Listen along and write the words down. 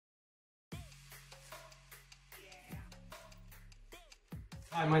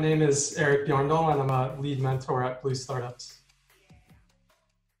Hi, my name is Bjorndahl, and I'm a lead mentor at Blue Startups.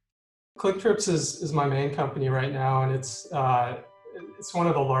 Clicktripz is my main company right now, and it's one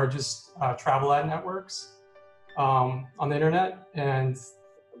of the largest travel ad networks on the internet. And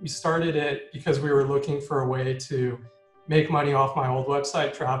we started it because we were looking for a way to make money off my old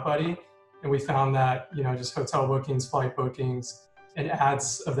website, TravBuddy, and we found that just hotel bookings, flight bookings, and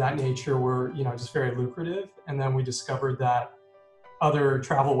ads of that nature were just very lucrative. And then we discovered that other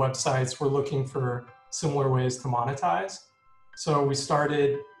travel websites were looking for similar ways to monetize. So we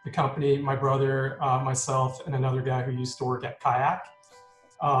started the company, my brother, myself, and another guy who used to work at Kayak.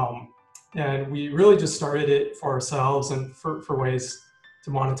 And we really just started it for ourselves and for ways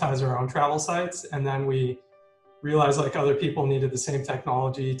to monetize our own travel sites. And then we realized like other people needed the same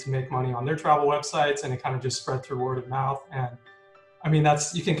technology to make money on their travel websites, and it kind of just spread through word of mouth. And I mean,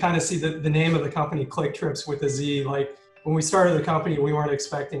 you can kind of see the name of the company, Clicktripz with a Z. Like when we started the company, we weren't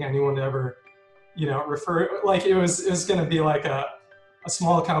expecting anyone to ever, refer, like it was going to be like a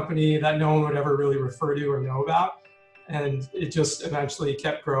small company that no one would ever really refer to or know about. And it just eventually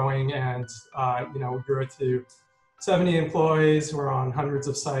kept growing, and we grew it to 70 employees. We're on hundreds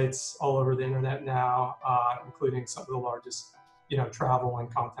of sites all over the internet now, including some of the largest, travel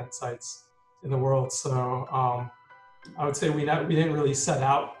and content sites in the world. So I would say we didn't really set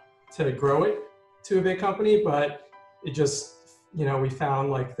out to grow it to a big company, but it just, we found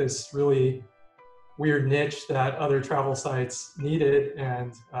like this really weird niche that other travel sites needed,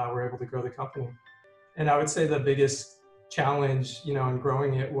 and we're able to grow the company. And I would say the biggest challenge, in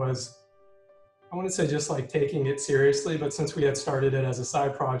growing it was, I wouldn't say just like taking it seriously, but since we had started it as a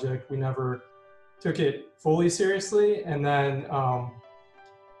side project, we never took it fully seriously. And then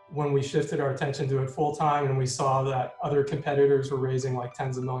when we shifted our attention to it full time, and we saw that other competitors were raising like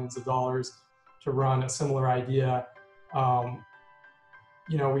tens of millions of dollars to run a similar idea,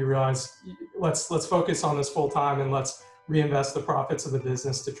 we realized let's focus on this full time, and let's reinvest the profits of the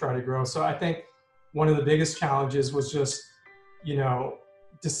business to try to grow. So I think one of the biggest challenges was just,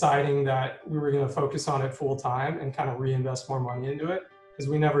 deciding that we were going to focus on it full time and kind of reinvest more money into it, because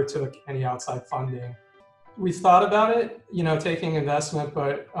we never took any outside funding. We thought about it, taking investment,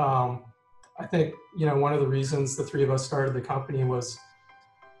 but I think, one of the reasons the three of us started the company was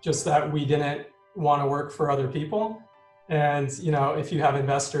just that we didn't want to work for other people. And, if you have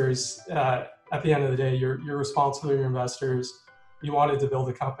investors, at the end of the day, you're responsible to your investors. You wanted to build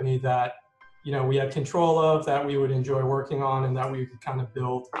a company that, we had control of, that we would enjoy working on, and that we could kind of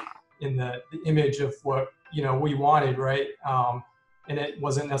build in the image of what, we wanted, right? And it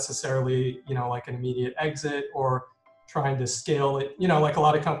wasn't necessarily, like an immediate exit or trying to scale it. Like a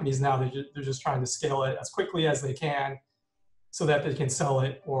lot of companies now, they're just trying to scale it as quickly as they can so that they can sell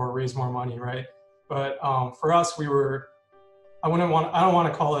it or raise more money, right? But for us, I don't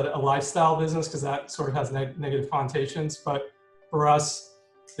want to call it a lifestyle business, because that sort of has negative connotations. But for us,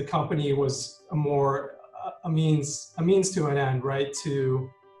 the company was a means to an end, right? To,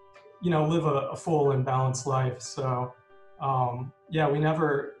 live a full and balanced life. So yeah, we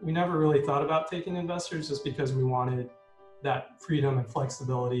never really thought about taking investors, just because we wanted that freedom and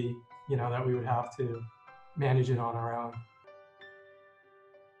flexibility, that we would have to manage it on our own.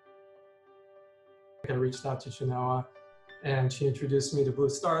 I reached out to Chenoa, and she introduced me to Blue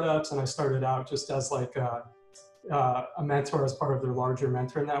Startups, and I started out just as like a mentor as part of their larger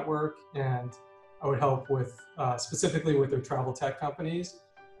mentor network, and I would help with specifically with their travel tech companies.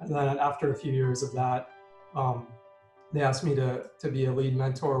 And then after a few years of that, they asked me to be a lead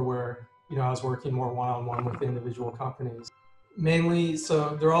mentor, where I was working more one-on-one with the individual companies. Mainly,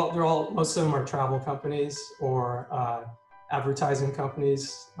 so they're all most of them are travel companies or advertising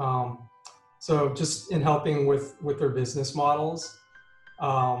companies. So just in helping with their business models,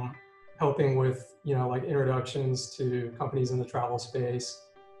 helping with like introductions to companies in the travel space.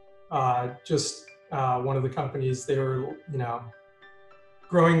 One of the companies, they were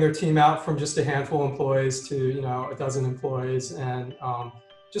growing their team out from just a handful of employees to a dozen employees, and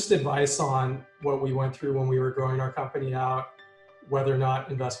just advice on what we went through when we were growing our company out, whether or not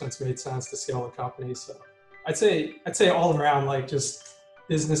investments made sense to scale the company. So I'd say all around, like just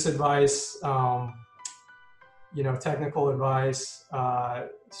business advice, technical advice,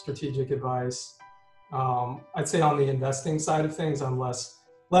 strategic advice. I'd say on the investing side of things, I'm less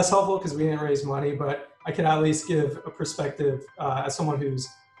helpful, because we didn't raise money, but I can at least give a perspective as someone who's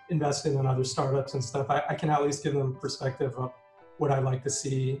invested in other startups and stuff. I can at least give them a perspective of what I'd like to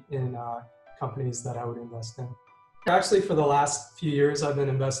see in companies that I would invest in. Actually, for the last few years, I've been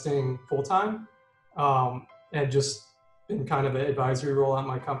investing full time, and just in kind of an advisory role at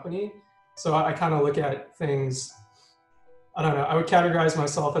my company. So I kind of look at things I don't know, I would categorize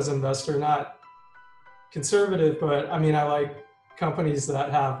myself as an investor, not conservative, but I mean, I like companies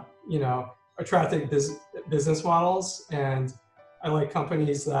that have, you know, attractive business models, and I like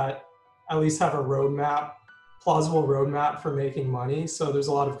companies that at least have a roadmap, plausible roadmap for making money. So there's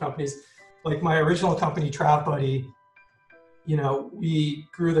a lot of companies, like my original company, TravBuddy, you know, we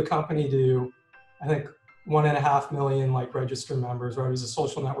grew the company to, I think, 1.5 million like registered members, right? It was a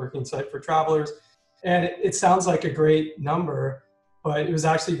social networking site for travelers. And it sounds like a great number, but it was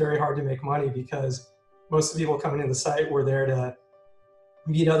actually very hard to make money because most of the people coming to the site were there to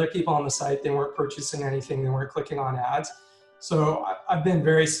meet other people on the site. They weren't purchasing anything. They weren't clicking on ads. So I've been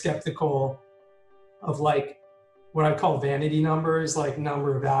very skeptical of like what I call vanity numbers, like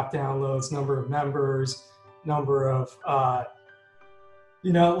number of app downloads, number of members, number of,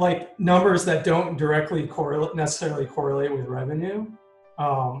 you know, like numbers that don't directly necessarily correlate with revenue.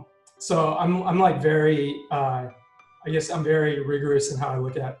 So I'm like very, I guess I'm very rigorous in how I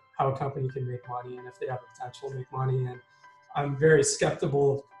look at how a company can make money and if they have the potential to make money. And I'm very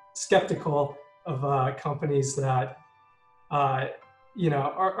skeptical of companies that, you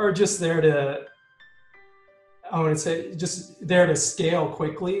know, are just there to, I want to say, just there to scale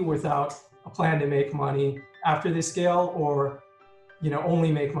quickly without a plan to make money after they scale, or, you know,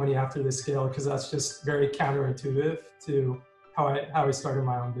 only make money after they scale, because that's just very counterintuitive to how I started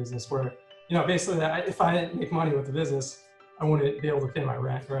my own business, where, you know, basically if I didn't make money with the business, I wouldn't be able to pay my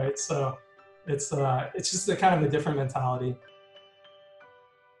rent, right? So it's just a kind of a different mentality.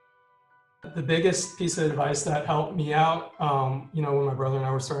 The biggest piece of advice that helped me out, you know, when my brother and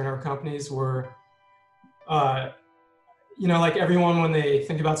I were starting our companies were, you know, like everyone, when they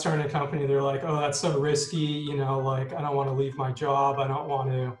think about starting a company, they're like, oh, that's so risky. You know, like, I don't want to leave my job. I don't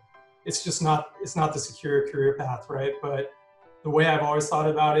want to, it's not the secure career path, right? But the way I've always thought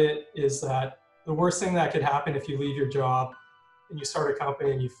about it is that the worst thing that could happen if you leave your job and you start a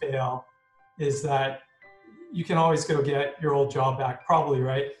company and you fail is that you can always go get your old job back, probably,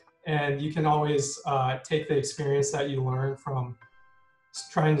 right? And you can always take the experience that you learn from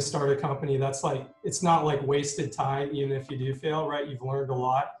trying to start a company. That's like, it's not like wasted time, even if you do fail, right? You've learned a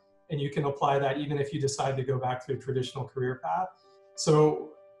lot, and you can apply that even if you decide to go back to a traditional career path.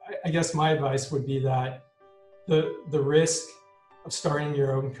 So I guess my advice would be that the risk of starting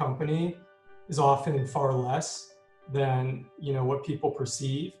your own company is often far less than, you know, what people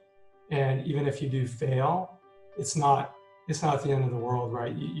perceive. And even if you do fail, it's not the end of the world,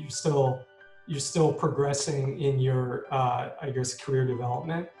 right? You're still progressing in your, I guess, career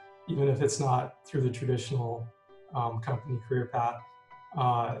development, even if it's not through the traditional company career path.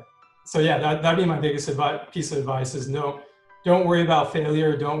 So yeah, that'd be my biggest piece of advice is don't worry about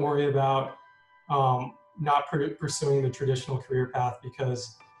failure. Don't worry about not pursuing the traditional career path,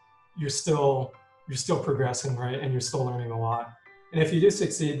 because you're still progressing, right? And you're still learning a lot. And if you do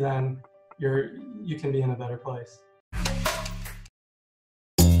succeed, then you can be in a better place.